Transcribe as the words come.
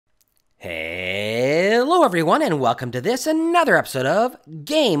Hello, everyone, and welcome to another episode of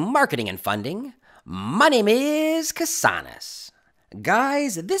Game Marketing and Funding. My name is Kasanas.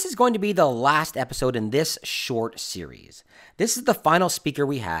 Guys, this is going to be the last episode in this short series. This is the final speaker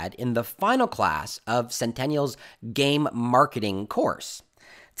we had in the final class of Centennial's Game Marketing course.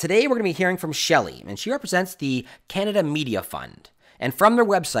 Today, we're going to be hearing from Shelley, and she represents the Canada Media Fund. And from their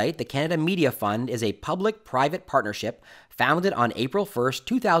website, the Canada Media Fund is a public-private partnership founded on April 1st,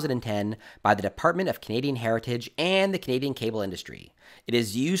 2010 by the Department of Canadian Heritage and the Canadian cable industry. It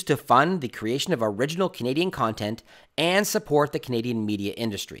is used to fund the creation of original Canadian content and support the Canadian media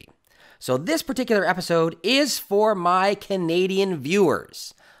industry. So this particular episode is for my Canadian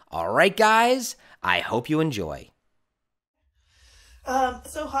viewers. All right, guys, I hope you enjoy.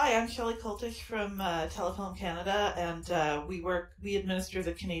 Hi, I'm Shelley Coltish from Telefilm Canada, and we administer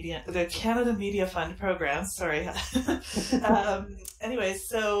the Canada Media Fund program. Sorry.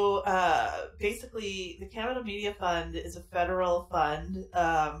 Basically, the Canada Media Fund is a federal fund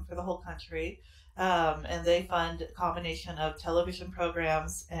for the whole country, and they fund a combination of television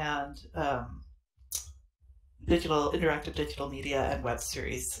programs and interactive digital media and web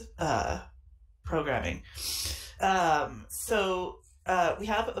series programming. We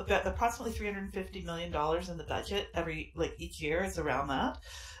have approximately $350 million in the budget each year is around that.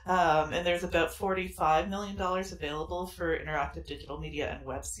 And there's about $45 million available for interactive digital media and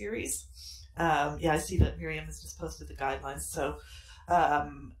web series. I see that Miriam has just posted the guidelines. So,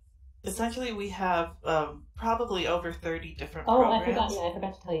 essentially we have, probably over 30 different programs. I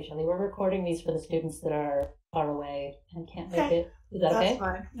forgot to tell you, Shelley, we're recording these for the students that are far away and can't make it. Is that okay? That's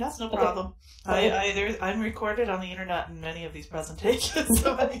fine. That's no problem. I'm recorded on the internet in many of these presentations,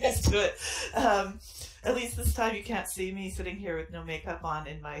 so I'm used to it. At least this time you can't see me sitting here with no makeup on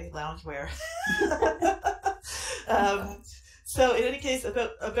in my loungewear. So in any case,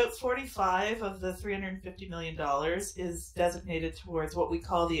 about 45 of the $350 million is designated towards what we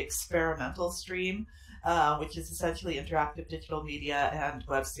call the experimental stream, which is essentially interactive digital media and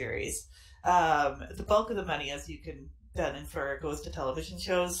web series. The bulk of the money, as you can then infer, goes to television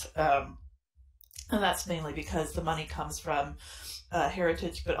shows. And that's mainly because the money comes from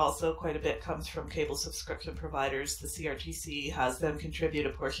Heritage, but also quite a bit comes from cable subscription providers. The CRTC has them contribute a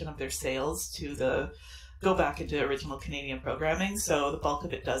portion of their sales to go back into original Canadian programming. So the bulk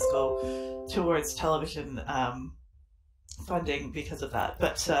of it does go towards television funding because of that.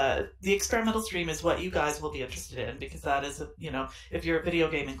 But the experimental stream is what you guys will be interested in, because that is, if you're a video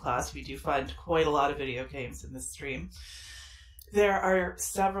gaming class, we do find quite a lot of video games in this stream. There are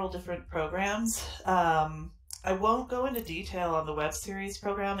several different programs. I won't go into detail on the web series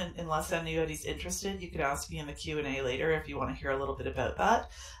program unless anybody's interested. You could ask me in the Q&A later if you want to hear a little bit about that.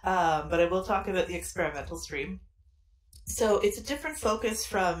 But I will talk about the experimental stream. So it's a different focus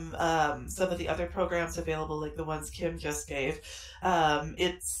from some of the other programs available, like the ones Kim just gave. There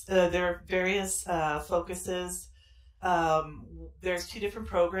are various focuses. There's two different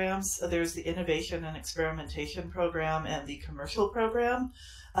programs. There's the innovation and experimentation program and the commercial program.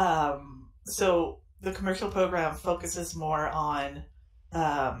 So the commercial program focuses more on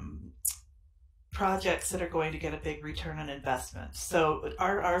projects that are going to get a big return on investment. So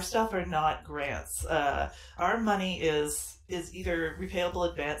our stuff are not grants. Our money is either repayable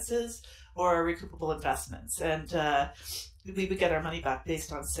advances or recoupable investments, and we would get our money back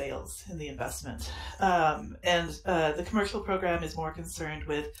based on sales in the investment. The commercial program is more concerned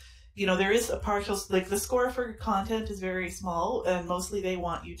with, there is a partial, the score for content is very small, and mostly they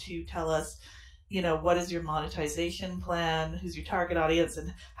want you to tell us, what is your monetization plan? Who's your target audience?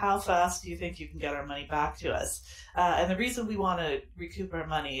 And how fast do you think you can get our money back to us? And the reason we want to recoup our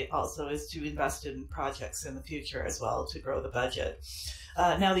money also is to invest in projects in the future as well to grow the budget.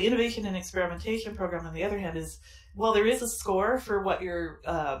 Now, the innovation and experimentation program, on the other hand, is, well, there is a score for what your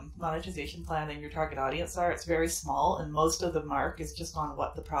monetization plan and your target audience are. It's very small, and most of the mark is just on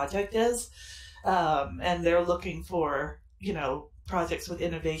what the project is. And they're looking for, projects with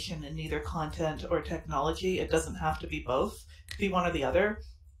innovation in either content or technology. It doesn't have to be both. It could be one or the other.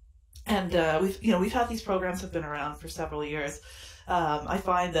 And we've had these programs have been around for several years. I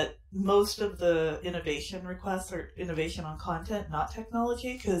find that most of the innovation requests are innovation on content, not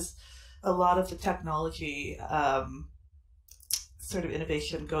technology, because a lot of the technology sort of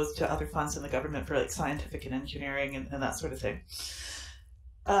innovation goes to other funds in the government for scientific and engineering and that sort of thing.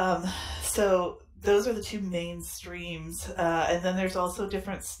 So those are the two main streams. And then there's also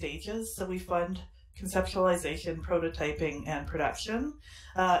different stages. So we fund conceptualization, prototyping, and production.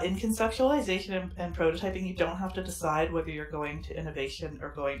 In conceptualization and prototyping, you don't have to decide whether you're going to innovation or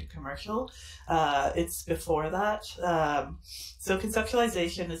going to commercial. It's before that. So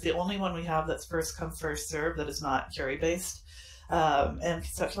conceptualization is the only one we have that's first come, first serve, that is not jury-based. And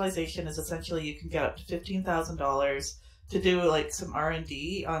conceptualization is essentially you can get up to $15,000 to do like some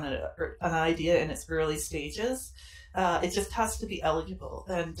R&D on an idea in its early stages. It just has to be eligible.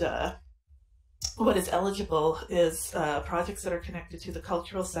 And what is eligible is projects that are connected to the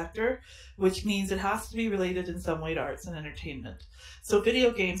cultural sector, which means it has to be related in some way to arts and entertainment. So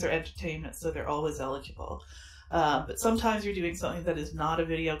video games are entertainment, so they're always eligible. But sometimes you're doing something that is not a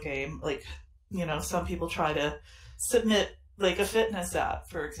video game. Like, you know, some people try to submit like a fitness app,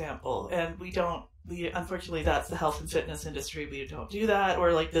 for example, and we unfortunately, that's the health and fitness industry. We don't do that,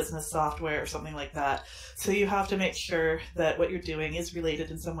 or like business software or something like that. So you have to make sure that what you're doing is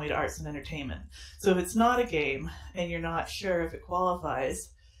related in some way to arts and entertainment. So if it's not a game and you're not sure if it qualifies,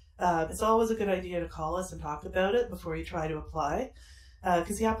 it's always a good idea to call us and talk about it before you try to apply.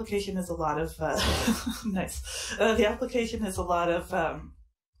 Because the application has a lot of, nice. The application has a lot of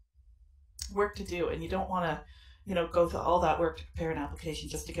work to do, and you don't want to, you know, go through all that work to prepare an application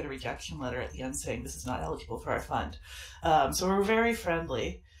just to get a rejection letter at the end saying this is not eligible for our fund. So we're very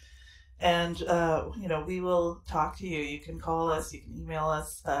friendly, and you know, we will talk to you. You can call us, you can email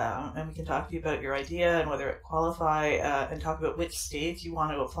us, and we can talk to you about your idea and whether it qualify, and talk about which stage you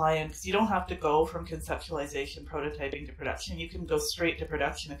want to apply in, because you don't have to go from conceptualization, prototyping to production. You can go straight to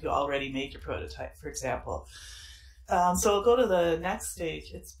production if you already made your prototype, for example. So I'll go to the next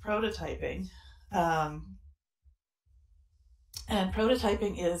stage. It's prototyping. And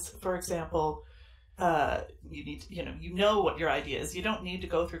prototyping is, for example, you know what your idea is. You don't need to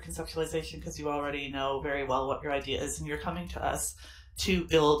go through conceptualization because you already know very well what your idea is, and you're coming to us to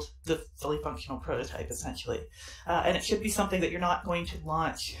build the fully functional prototype, essentially. And it should be something that you're not going to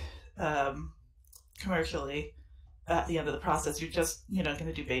launch commercially at the end of the process. You're just, you know, going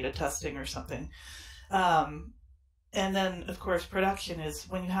to do beta testing or something. And then, of course, production is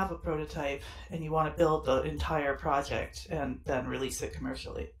when you have a prototype and you want to build the entire project and then release it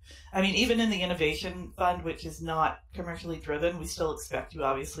commercially. I mean, even in the Innovation Fund, which is not commercially driven, we still expect you,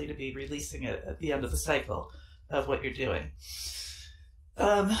 obviously, to be releasing it at the end of the cycle of what you're doing.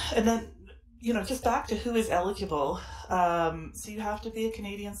 And then, you know, just back to who is eligible. So you have to be a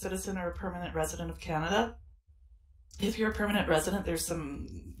Canadian citizen or a permanent resident of Canada. If you're a permanent resident, there's some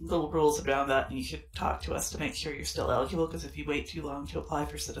little rules around that, and you should talk to us to make sure you're still eligible, because if you wait too long to apply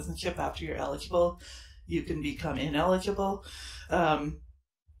for citizenship after you're eligible, you can become ineligible. But,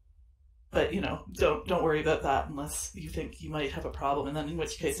 you know, don't worry about that unless you think you might have a problem, and then in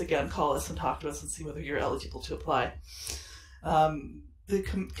which case, again, call us and talk to us and see whether you're eligible to apply. The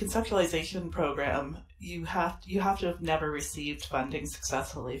conceptualization program, you have to have never received funding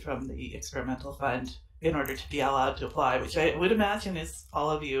successfully from the experimental fund in order to be allowed to apply, which I would imagine is all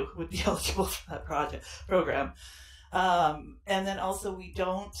of you would be eligible for that program. And then also we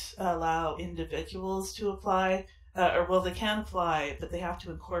don't allow individuals to apply, they can apply, but they have to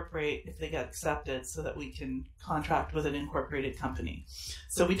incorporate if they get accepted so that we can contract with an incorporated company.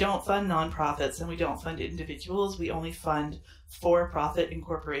 So we don't fund nonprofits and we don't fund individuals. We only fund for-profit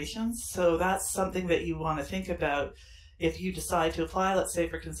incorporations. So that's something that you want to think about. If you decide to apply, let's say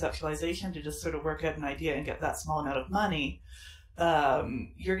for conceptualization, to just sort of work out an idea and get that small amount of money,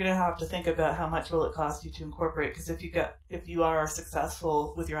 you're going to have to think about how much will it cost you to incorporate, because if you are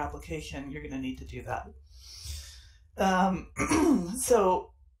successful with your application, you're going to need to do that.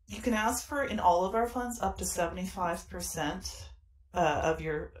 So you can ask for, in all of our funds, up to 75% of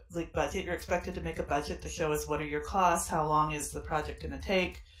your budget. You're expected to make a budget to show us what are your costs, how long is the project going to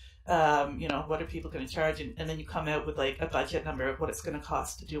take, you know, what are people going to charge, and then you come out with like a budget number of what it's going to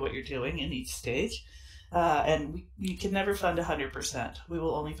cost to do what you're doing in each stage. And you can never fund 100%. We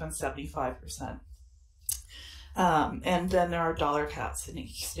will only fund 75%. And then there are dollar caps in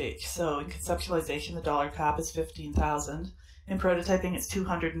each stage. So in conceptualization, the dollar cap is $15,000. In prototyping, it's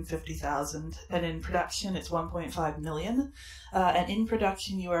 $250,000. And in production, it's $1.5 million. And in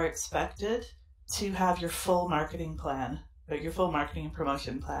production, you are expected to have your full marketing plan, your full marketing and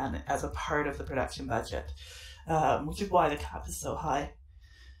promotion plan as a part of the production budget, which is why the cap is so high.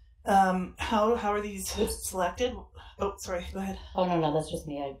 How are these selected? Oh, sorry, go ahead. Oh, no, that's just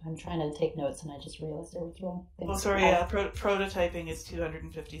me. I'm trying to take notes and I just realized I was wrong. Oh, sorry, yeah, prototyping is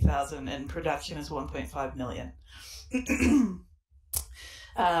 $250,000 and production is $1.5 million.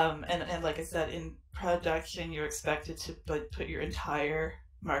 And like I said, in production, you're expected to put your entire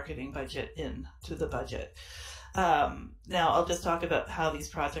marketing budget into the budget. Now, I'll just talk about how these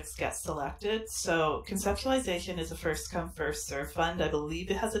projects get selected. So conceptualization is a first come, first serve fund. I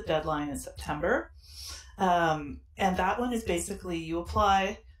believe it has a deadline in September. And that one is basically you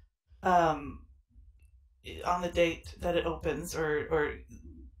apply on the date that it opens, or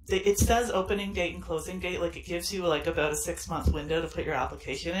it says opening date and closing date. Like, it gives you like about a 6-month window to put your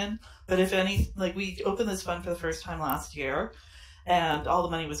application in. But if any, like, we opened this fund for the first time last year, and all the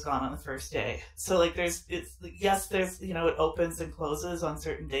money was gone on the first day. So like there's, it opens and closes on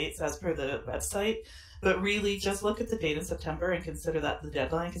certain dates as per the website, but really just look at the date in September and consider that the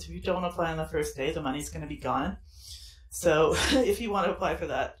deadline, because if you don't apply on the first day, the money's going to be gone. So if you want to apply for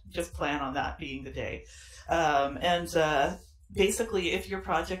that, just plan on that being the day. Basically, if your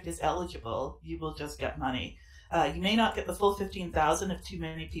project is eligible, you will just get money. You may not get the full $15,000 if too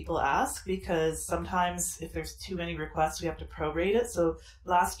many people ask, because sometimes if there's too many requests, we have to prorate it. So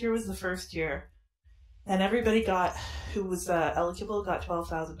last year was the first year, and everybody who was eligible got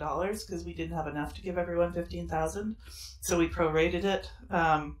 $12,000 because we didn't have enough to give everyone $15,000. So we prorated it.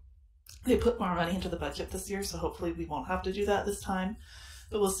 They put more money into the budget this year, so hopefully we won't have to do that this time,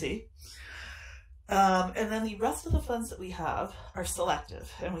 but we'll see. And then the rest of the funds that we have are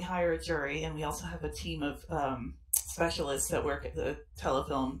selective, and we hire a jury, and we also have a team of specialists that work at the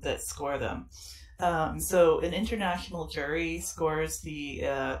telefilm that score them. So an international jury scores the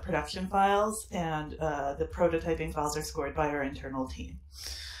production files, and the prototyping files are scored by our internal team.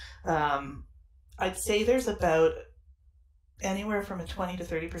 I'd say there's about anywhere from a 20 to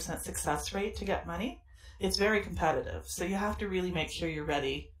 30% success rate to get money. It's very competitive, so you have to really make sure you're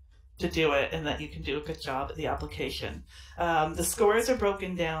ready to do it and that you can do a good job at the application. The scores are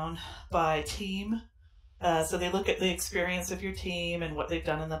broken down by team. So they look at the experience of your team and what they've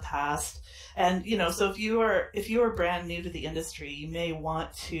done in the past. And, so if you are brand new to the industry, you may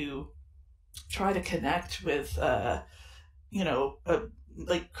want to try to connect with,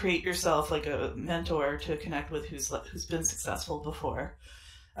 create yourself like a mentor to connect with who's been successful before.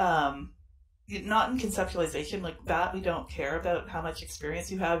 Not in conceptualization like that. We don't care about how much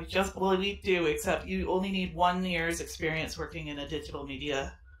experience you have. We do, except you only need 1 year's experience working in a digital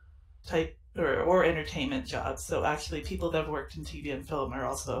media type or entertainment job. So actually people that have worked in TV and film are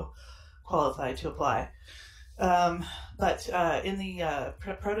also qualified to apply. But in the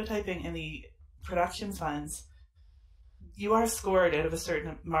prototyping and the production funds, you are scored out of a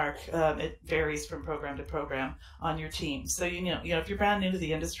certain mark. It varies from program to program on your team. So, if you're brand new to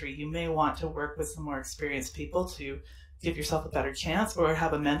the industry, you may want to work with some more experienced people to give yourself a better chance, or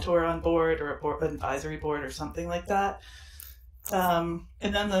have a mentor on board, or an advisory board or something like that. And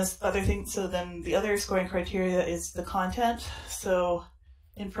then the other thing, so then the other scoring criteria is the content. So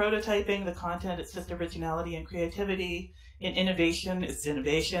in prototyping, the content, it's just originality and creativity. In innovation, it's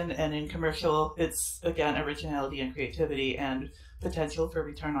innovation. And in commercial, it's, again, originality and creativity and potential for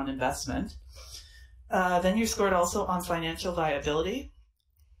return on investment. Then you're scored also on financial viability.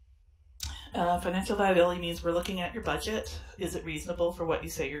 Financial viability means we're looking at your budget. Is it reasonable for what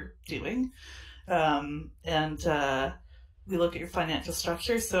you say you're doing? We look at your financial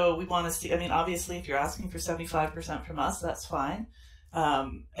structure. So we want to see, obviously, if you're asking for 75% from us, that's fine.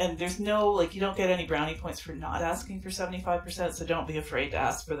 And there's no, you don't get any brownie points for not asking for 75%, so don't be afraid to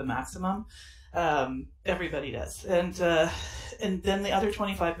ask for the maximum. Everybody does. And then the other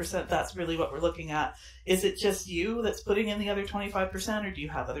 25%, that's really what we're looking at. Is it just you that's putting in the other 25%, or do you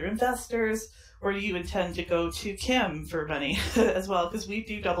have other investors, or do you intend to go to Kim for money as well? Because we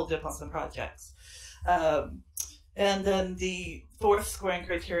do double dip on some projects. And then the fourth scoring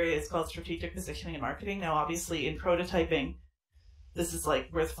criteria is called strategic positioning and marketing. Now, obviously, in prototyping, this is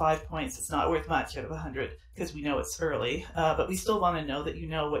worth 5 points. It's not worth much out of 100 because we know it's early, but we still want to know that you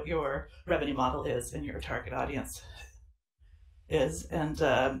know what your revenue model is and your target audience is. And,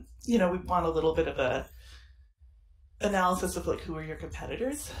 we want a little bit of a analysis of who are your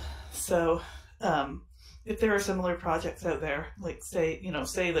competitors. So if there are similar projects out there, say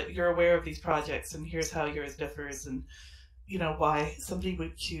that you're aware of these projects and here's how yours differs and, why somebody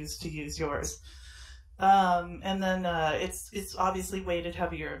would choose to use yours. And then it's obviously weighted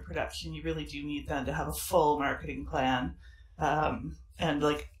heavier in production. You really do need then to have a full marketing plan. And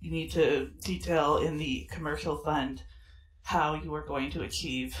you need to detail in the commercial fund how you are going to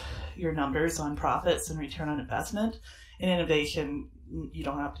achieve your numbers on profits and return on investment. In innovation, you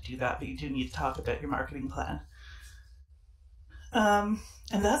don't have to do that, but you do need to talk about your marketing plan. And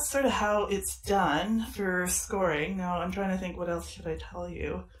that's sort of how it's done for scoring. Now I'm trying to think, what else should I tell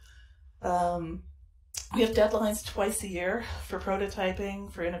you? We have deadlines twice a year for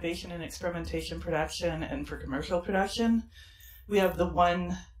prototyping, for innovation and experimentation production, and for commercial production. We have the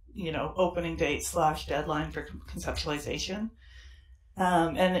one opening date / deadline for conceptualization.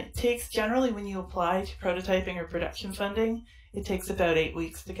 And it takes, generally when you apply to prototyping or production funding, it takes about 8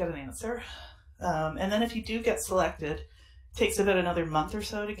 weeks to get an answer. And then if you do get selected, it takes about another month or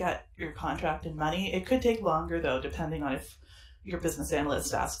so to get your contract and money. It could take longer though, depending on if your business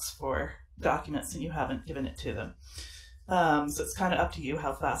analyst asks for documents and you haven't given it to them. So it's kind of up to you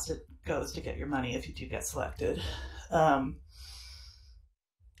how fast it goes to get your money if you do get selected.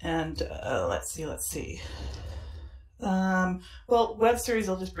 Let's see. Well, web series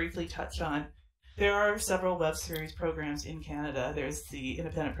I'll just briefly touch on. There are several web series programs in Canada. There's the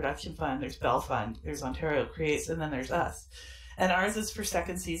Independent Production Fund, there's Bell Fund, there's Ontario Creates, and then there's us. And ours is for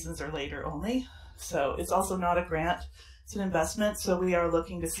second seasons or later only. So it's also not a grant, it's an investment. So we are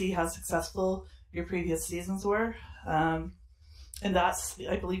looking to see how successful your previous seasons were. And that's,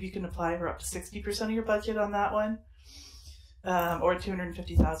 I believe you can apply for up to 60% of your budget on that one. Or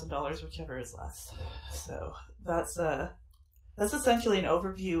 $250,000, whichever is less. So that's essentially an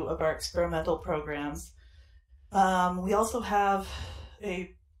overview of our experimental programs. We also have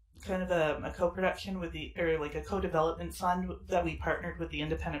a kind of a co-production with a co-development fund that we partnered with the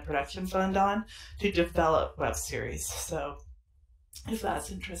Independent Production Fund on to develop web series. So if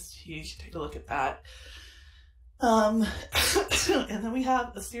that's interest you should take a look at that. And then we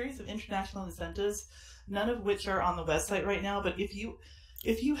have a series of international incentives, none of which are on the website right now, but if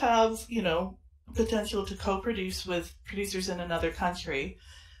you have, potential to co-produce with producers in another country,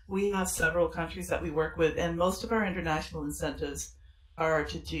 we have several countries that we work with, and most of our international incentives are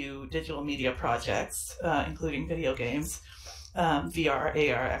to do digital media projects, including video games, VR,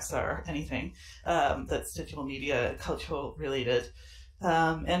 AR, XR, anything that's digital media, cultural related.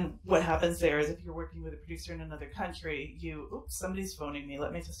 And what happens there is if you're working with a producer in another country, oops, somebody's phoning me,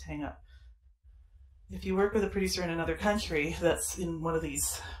 let me just hang up. If you work with a producer in another country that's in one of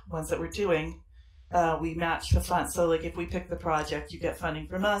these ones that we're doing, we match the funds. So like if we pick the project, you get funding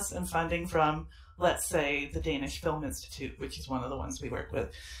from us and funding from, let's say, the Danish Film Institute, which is one of the ones we work with.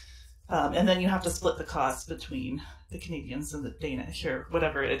 And then you have to split the costs between the Canadians and the Danish or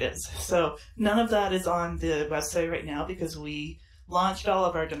whatever it is. So none of that is on the website right now because we launched all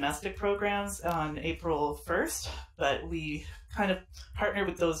of our domestic programs on April 1st, but we kind of partner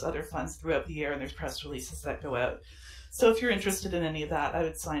with those other funds throughout the year, and there's press releases that go out. So if you're interested in any of that, I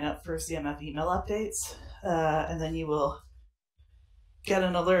would sign up for CMF email updates, and then you will get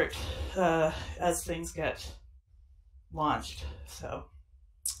an alert as things get launched. So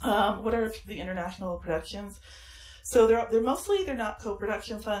what are the international productions? So they're not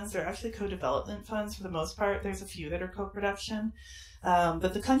co-production funds. They're actually co-development funds for the most part. There's a few that are co-production.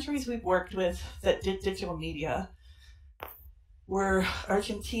 But the countries we've worked with that did digital media were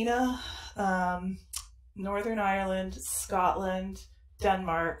Argentina, Northern Ireland, Scotland,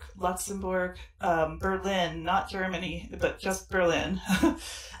 Denmark, Luxembourg, Berlin, not Germany, but just Berlin,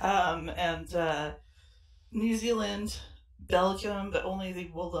 and New Zealand, Belgium, but only the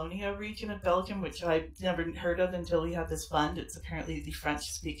Wallonia region of Belgium, which I never heard of until we had this fund. It's apparently the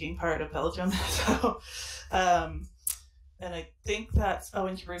French-speaking part of Belgium. So, and I think that's,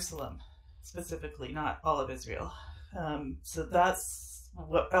 in Jerusalem specifically, not all of Israel. So that's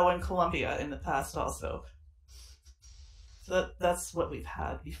in Colombia in the past also. So that's what we've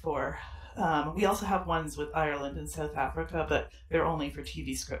had before. We also have ones with Ireland and South Africa, but they're only for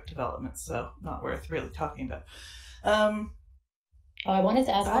TV script development, so not worth really talking about. I wanted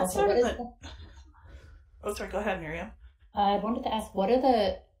to ask also, sorry, go ahead, Miriam. I wanted to ask,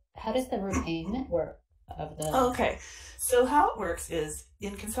 how does the repayment work of the... Okay, so how it works is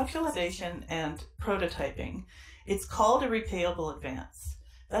in conceptualization and prototyping, it's called a repayable advance.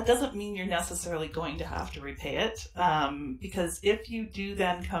 That doesn't mean you're necessarily going to have to repay it, because if you do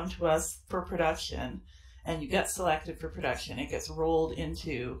then come to us for production and you get selected for production, it gets rolled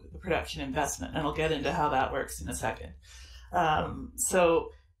into the production investment, and I'll get into how that works in a second. So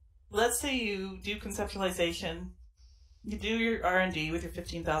let's say you do conceptualization, you do your R&D with your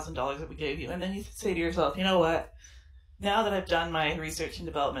 $15,000 that we gave you, and then you say to yourself, you know what? Now that I've done my research and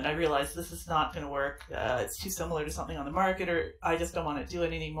development, I realize this is not going to work. It's too similar to something on the market, or I just don't want to do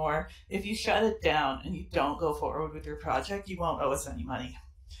it anymore. If you shut it down and you don't go forward with your project, you won't owe us any money.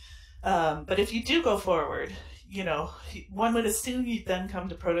 But if you do go forward, one would assume you'd then come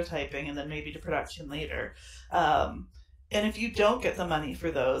to prototyping and then maybe to production later. And if you don't get the money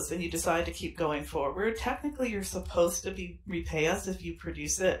for those and you decide to keep going forward, technically you're supposed to repay us if you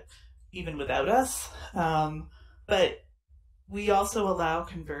produce it even without us. But we also allow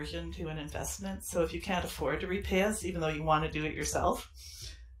conversion to an investment. So if you can't afford to repay us, even though you want to do it yourself,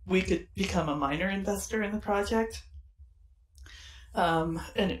 we could become a minor investor in the project. And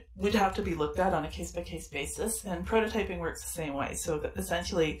it would have to be looked at on a case-by-case basis. And prototyping works the same way. So that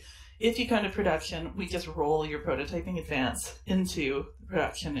essentially, if you come to production, we just roll your prototyping advance into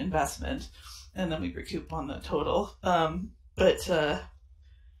production investment, and then we recoup on the total. But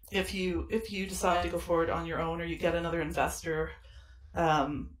if you decide to go forward on your own, or you get another investor,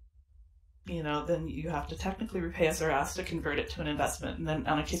 then you have to technically repay us or ask to convert it to an investment. And then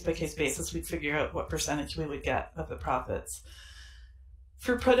on a case-by-case basis, we'd figure out what percentage we would get of the profits.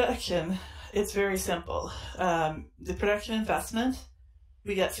 For production, it's very simple. The production investment,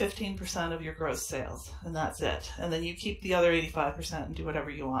 we get 15% of your gross sales, and that's it. And then you keep the other 85% and do whatever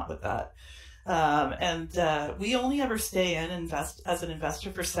you want with that. We only ever stay in invest as an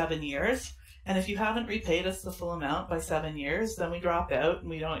investor for 7 years. And if you haven't repaid us the full amount by 7 years, then we drop out and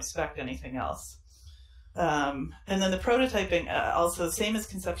we don't expect anything else. And then the prototyping, also same as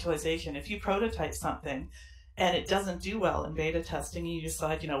conceptualization. If you prototype something and it doesn't do well in beta testing, and you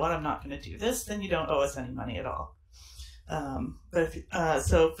decide, you know what, I'm not going to do this, then you don't owe us any money at all.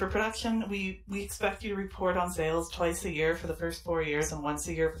 So for production, we expect you to report on sales twice a year for the first 4 years and once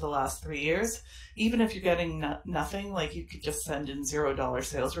a year for the last 3 years. Even if you're getting nothing, like you could just send in $0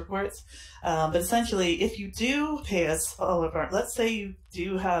 sales reports. But essentially, if you do pay us all of our, let's say you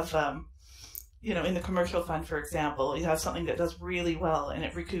do have, in the commercial fund, for example, you have something that does really well and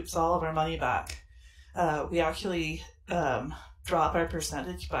it recoups all of our money back. We actually drop our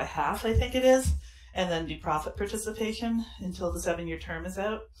percentage by half, I think it is, and then do profit participation until the 7-year term is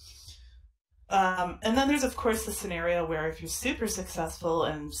out. And then there's, of course, the scenario where if you're super successful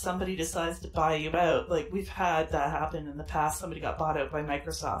and somebody decides to buy you out, like we've had that happen in the past. Somebody got bought out by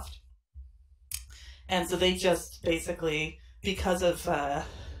Microsoft. And so they just basically, because of the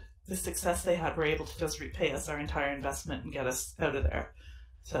success they had, were able to just repay us our entire investment and get us out of there.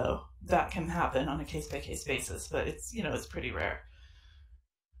 So that can happen on a case-by-case basis, but it's, it's pretty rare.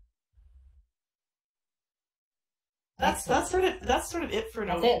 That's sort of it for an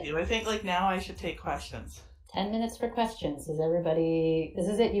overview. I think now I should take questions. 10 minutes for questions. This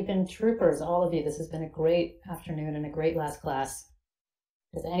is it. You've been troopers, all of you. This has been a great afternoon and a great last class.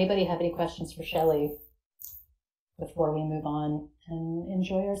 Does anybody have any questions for Shelley before we move on and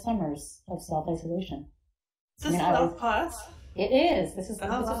enjoy our summers of self-isolation? Is this the last class? It is. This is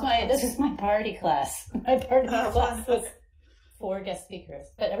my party class. My party class was 4 guest speakers,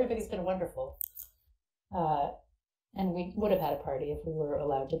 but everybody's been wonderful. And we would have had a party if we were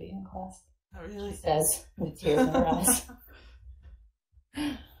allowed to be in class. Oh, really? She says with tears in her eyes.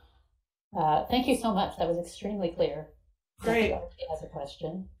 Thank you so much. That was extremely clear. Great. She has a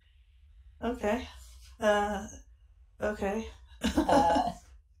question. Okay. Okay.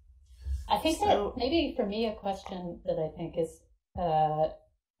 I think that maybe for me a question that I think is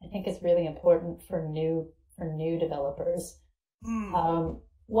really important for new developers.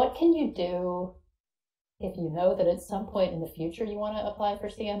 What can you do if you know that at some point in the future you want to apply for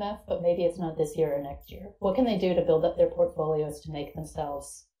CMF, but maybe it's not this year or next year? What can they do to build up their portfolios to make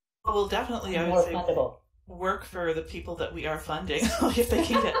themselves well, definitely, I more would say fundable? Work for the people that we are funding. If they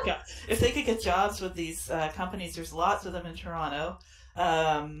can get jobs with these companies, there's lots of them in Toronto.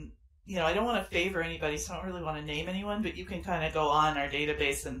 I don't want to favor anybody, so I don't really want to name anyone, but you can kind of go on our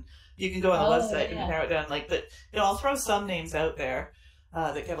database and you can go on the website and narrow it down. But I'll throw some names out there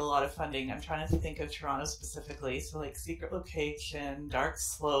that get a lot of funding. I'm trying to think of Toronto specifically. So like Secret Location, Dark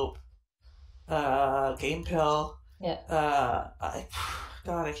Slope, Game Pill. Yeah.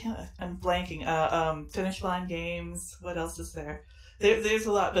 I can't. I'm blanking. Finish Line Games. What else is there? There's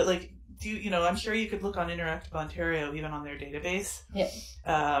a lot, but I'm sure you could look on Interactive Ontario, even on their database,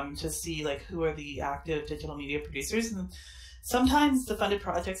 to see who are the active digital media producers. And sometimes the funded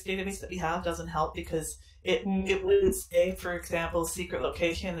projects database that we have doesn't help because it would say, for example, Secret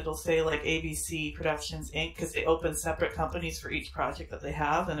Location. It'll say ABC Productions Inc. because they open separate companies for each project that they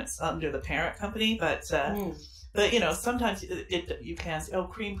have, and it's under the parent company. But sometimes you can say,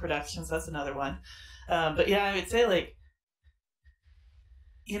 Cream Productions. That's another one. But yeah, I would say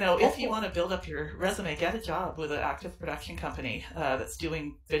if you want to build up your resume, get a job with an active production company that's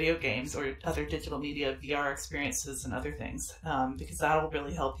doing video games or other digital media, VR experiences and other things, because that'll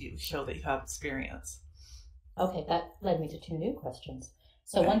really help you show that you have experience. Okay, that led me to 2 new questions.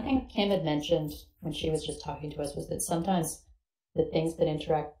 So one thing Kim had mentioned when she was just talking to us was that sometimes the things that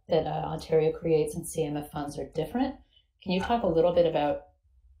Ontario creates and CMF funds are different. Can you talk a little bit about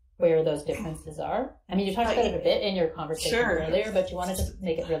where those differences are? I mean, you talked about it a bit in your conversation earlier, but you want to just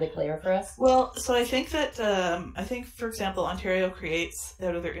make it really clear for us? Well, so I think that, for example, Ontario creates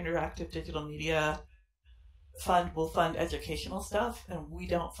out of their interactive digital media fund will fund educational stuff, and we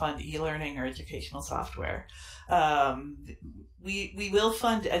don't fund e-learning or educational software. We will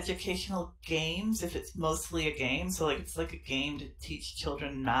fund educational games if it's mostly a game. So like it's like a game to teach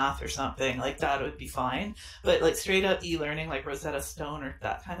children math or something like that, it would be fine. But like straight up e-learning, like Rosetta Stone or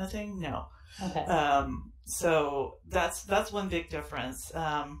that kind of thing, no. Okay. So that's one big difference.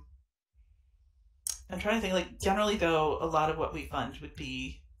 I'm trying to think, like generally though, a lot of what we fund would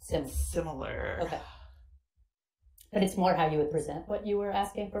be similar. Okay. But it's more how you would present what you were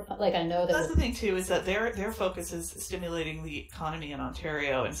asking for. Like, I know that that's the thing too, is that their focus is stimulating the economy in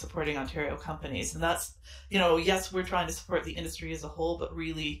Ontario and supporting Ontario companies. And that's, yes, we're trying to support the industry as a whole, but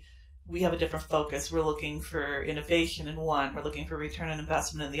really we have a different focus. We're looking for innovation in one, we're looking for return on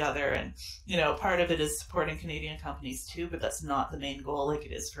investment in the other. And, part of it is supporting Canadian companies too, but that's not the main goal like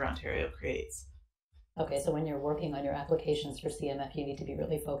it is for Ontario Creates. Okay, so when you're working on your applications for CMF, you need to be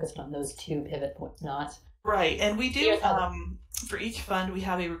really focused on those two pivot points, not... Right, and we do, for each fund, we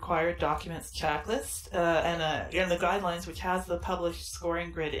have a required documents checklist and the guidelines, which has the published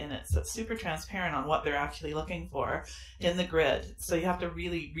scoring grid in it. So it's super transparent on what they're actually looking for in the grid. So you have to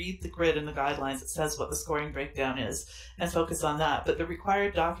really read the grid and the guidelines. It says what the scoring breakdown is and focus on that. But the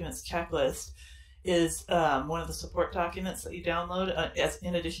required documents checklist is one of the support documents that you download. As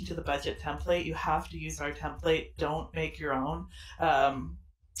in addition to the budget template, you have to use our template. Don't make your own.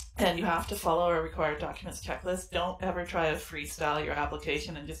 And you have to follow our required documents checklist. Don't ever try to freestyle your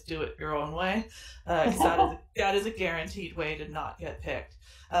application and just do it your own way. That is a guaranteed way to not get picked.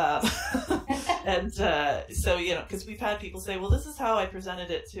 And so, because we've had people say, well, this is how I presented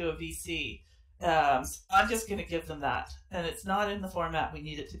it to a VC. So I'm just going to give them that. And it's not in the format we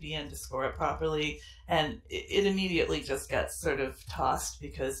need it to be in to score it properly. And it immediately just gets sort of tossed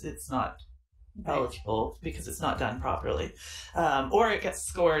because it's not eligible, because it's not done properly. Or it gets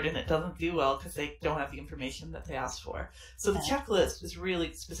scored and it doesn't do well because they don't have the information that they asked for. So the checklist is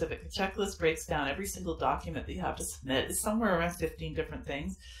really specific. The checklist breaks down every single document that you have to submit. It's somewhere around 15 different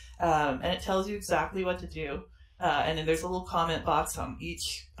things. And it tells you exactly what to do. And then there's a little comment box on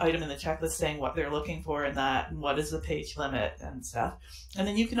each item in the checklist saying what they're looking for in that and what is the page limit and stuff. And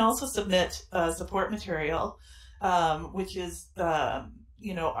then you can also submit support material, which is,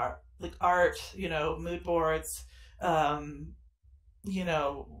 art, mood boards, videos.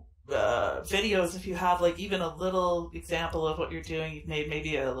 If you have like even a little example of what you're doing, you've made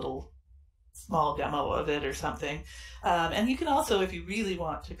maybe a little small demo of it or something. And you can also, if you really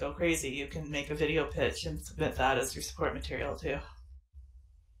want to go crazy, you can make a video pitch and submit that as your support material too.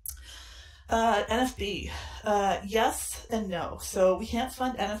 NFB, yes and no. So we can't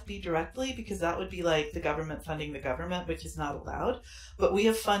fund NFB directly because that would be like the government funding the government, which is not allowed. But we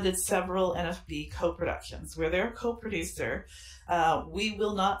have funded several NFB co-productions where they're a co-producer. We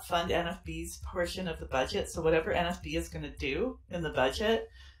will not fund NFB's portion of the budget. So whatever NFB is going to do in the budget,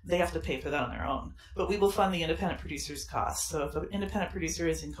 they have to pay for that on their own. But we will fund the independent producer's costs. So if an independent producer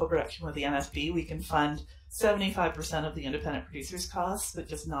is in co-production with the NFB, we can fund 75% of the independent producer's costs, but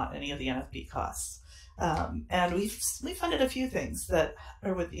just not any of the NFB costs. And we funded a few things that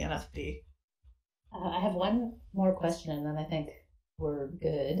are with the NFB. I have one more question, and then I think we're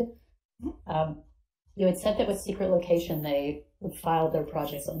good. You had said that with Secret Location, they would file their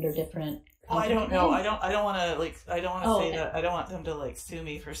projects under different. Oh, I don't know. I don't want to say that. I don't want them to sue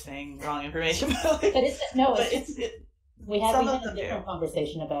me for saying wrong information. We had a different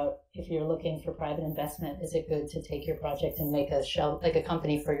conversation about if you're looking for private investment, is it good to take your project and make a shell, like a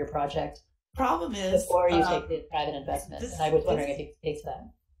company for your project? Problem is, before you take the private investment. And I was wondering if you could take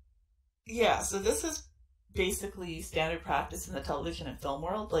that. Yeah, so this is basically standard practice in the television and film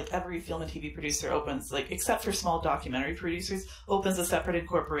world. Like every film and TV producer opens, except for small documentary producers, opens a separate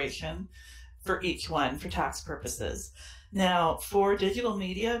incorporation for each one for tax purposes. Now, for digital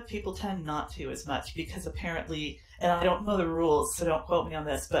media, people tend not to as much because apparently, and I don't know the rules, so don't quote me on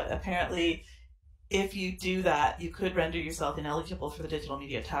this, but apparently if you do that, you could render yourself ineligible for the digital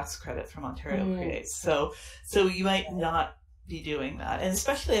media tax credit from Ontario Creates. So you might not be doing that. And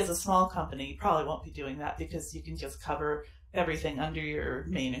especially as a small company, you probably won't be doing that because you can just cover everything under your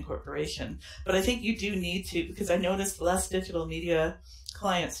main incorporation. But I think you do need to, because I noticed less digital media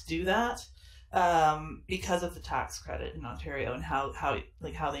clients do that. Because of the tax credit in Ontario and how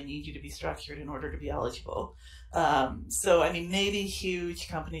they need you to be structured in order to be eligible. So, I mean, maybe huge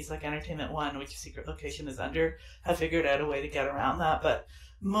companies like Entertainment One, which Secret Location is under, have figured out a way to get around that. But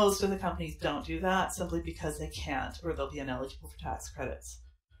most of the companies don't do that simply because they can't, or they'll be ineligible for tax credits.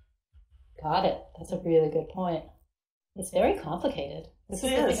 Got it. That's a really good point. It's very complicated. This is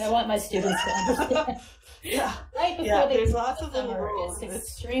the thing I want my students to understand. Yeah. Right before they there's lots of little summer, rules. it's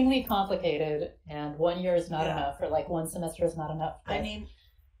extremely complicated, and 1 year is not Yeah. enough, or like one semester is not enough. I mean,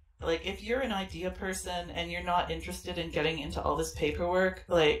 like, if you're an idea person and you're not interested in getting into all this paperwork,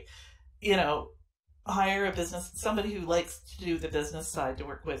 like, you know, hire somebody who likes to do the business side to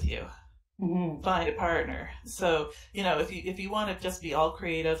work with you. Mm-hmm. Find a partner. So, you know, if you want to just be all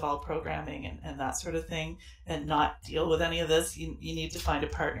creative, all programming and that sort of thing, and not deal with any of this, you need to find a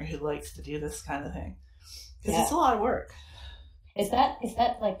partner who likes to do this kind of thing. Because it's a lot of work. Is that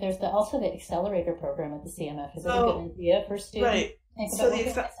like, there's also the accelerator program at the CMF. Is it a good idea for students? Right. Think about working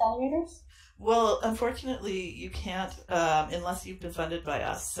with accelerators? Well, unfortunately, you can't unless you've been funded by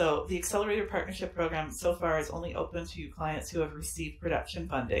us. So the Accelerator Partnership Program so far is only open to clients who have received production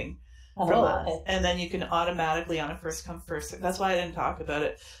funding from us. Okay. And then you can automatically, on a first come first, that's why I didn't talk about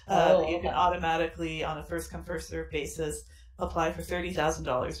it. You can automatically, on a first come first served basis, apply for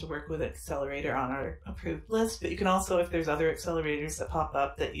 $30,000 to work with Accelerator on our approved list. But you can also, if there's other accelerators that pop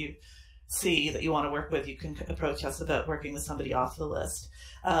up that you see that you want to work with, you can approach us about working with somebody off the list.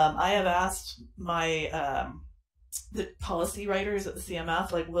 I have asked my the policy writers at the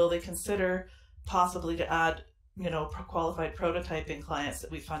CMF, like, will they consider possibly to add, you know, qualified prototyping clients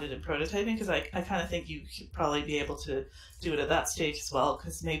that we funded in prototyping? Because I kind of think you should probably be able to do it at that stage as well,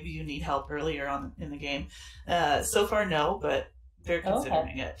 because maybe you need help earlier on in the game. So far, no, but they're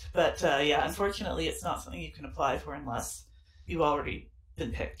considering it. But yeah, unfortunately, it's not something you can apply for unless you've already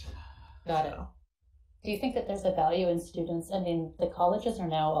been picked. Got it. Do you think that there's a value in students? I mean, the colleges are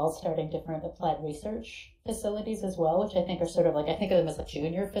now all starting different applied research facilities as well, which I think are sort of like, I think of them as like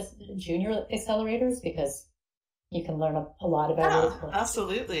junior accelerators, because you can learn a lot about it.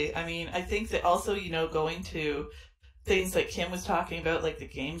 Absolutely. I mean, I think that also, you know, going to things like Kim was talking about, like the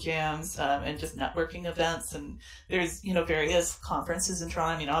game jams and just networking events, and there's, you know, various conferences in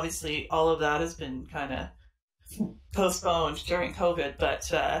Toronto. I mean, obviously all of that has been kind of postponed during COVID,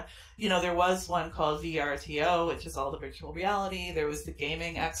 but you know, there was one called VRTO, which is all the virtual reality. There was the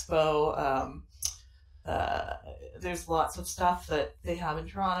gaming expo. There's lots of stuff that they have in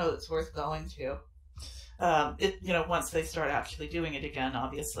Toronto that's worth going to. You know, once they start actually doing it again,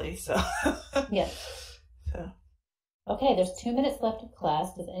 obviously. So yeah. Okay, there's 2 minutes left of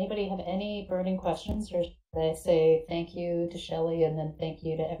class. Does anybody have any burning questions, or should I say thank you to Shelley and then thank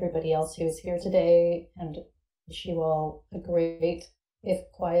you to everybody else who is here today, and wish you all a great, if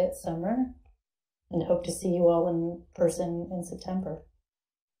quiet, summer, and hope to see you all in person in September.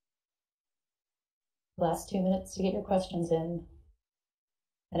 Last 2 minutes to get your questions in.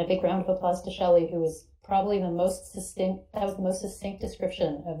 And a big round of applause to Shelley, who was probably the most succinct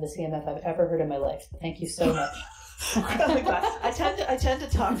description of the CMF I've ever heard in my life. Thank you so much. I tend to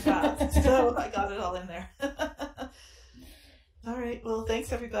talk fast, so I got it all in there. All right. Well,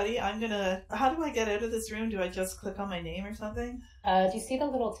 thanks everybody. How do I get out of this room? Do I just click on my name or something? Do you see the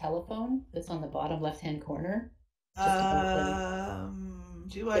little telephone that's on the bottom left-hand corner? Do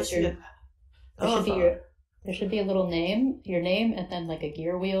I see it? There should be a little name, your name, and then like a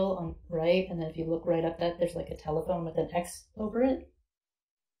gear wheel on the right, and then if you look right up that, there's like a telephone with an X over it.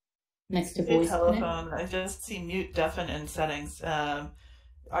 Next to voice telephone. Connect. I just see mute, deafen, and settings. Are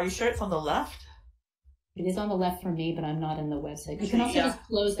you sure it's on the left? It is on the left for me, but I'm not in the website. You can also just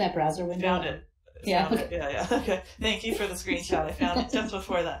close that browser window. Found it. Yeah. Okay. Thank you for the screenshot. I found it just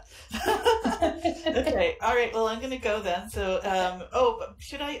before that. Okay. All right. Well, I'm going to go then. So,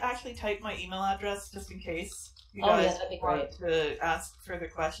 should I actually type my email address just in case you guys that'd be want great. to ask further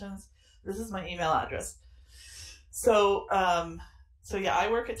questions? This is my email address. So, yeah,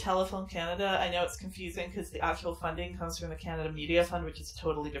 I work at Telephone Canada. I know it's confusing because the actual funding comes from the Canada Media Fund, which is a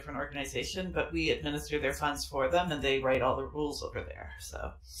totally different organization, but we administer their funds for them and they write all the rules over there.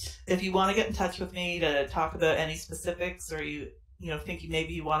 So if you want to get in touch with me to talk about any specifics, or you think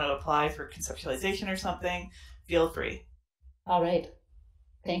maybe you want to apply for conceptualization or something, feel free. All right.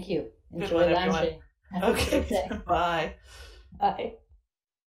 Thank you. Enjoy lounging. Okay. Bye. Bye.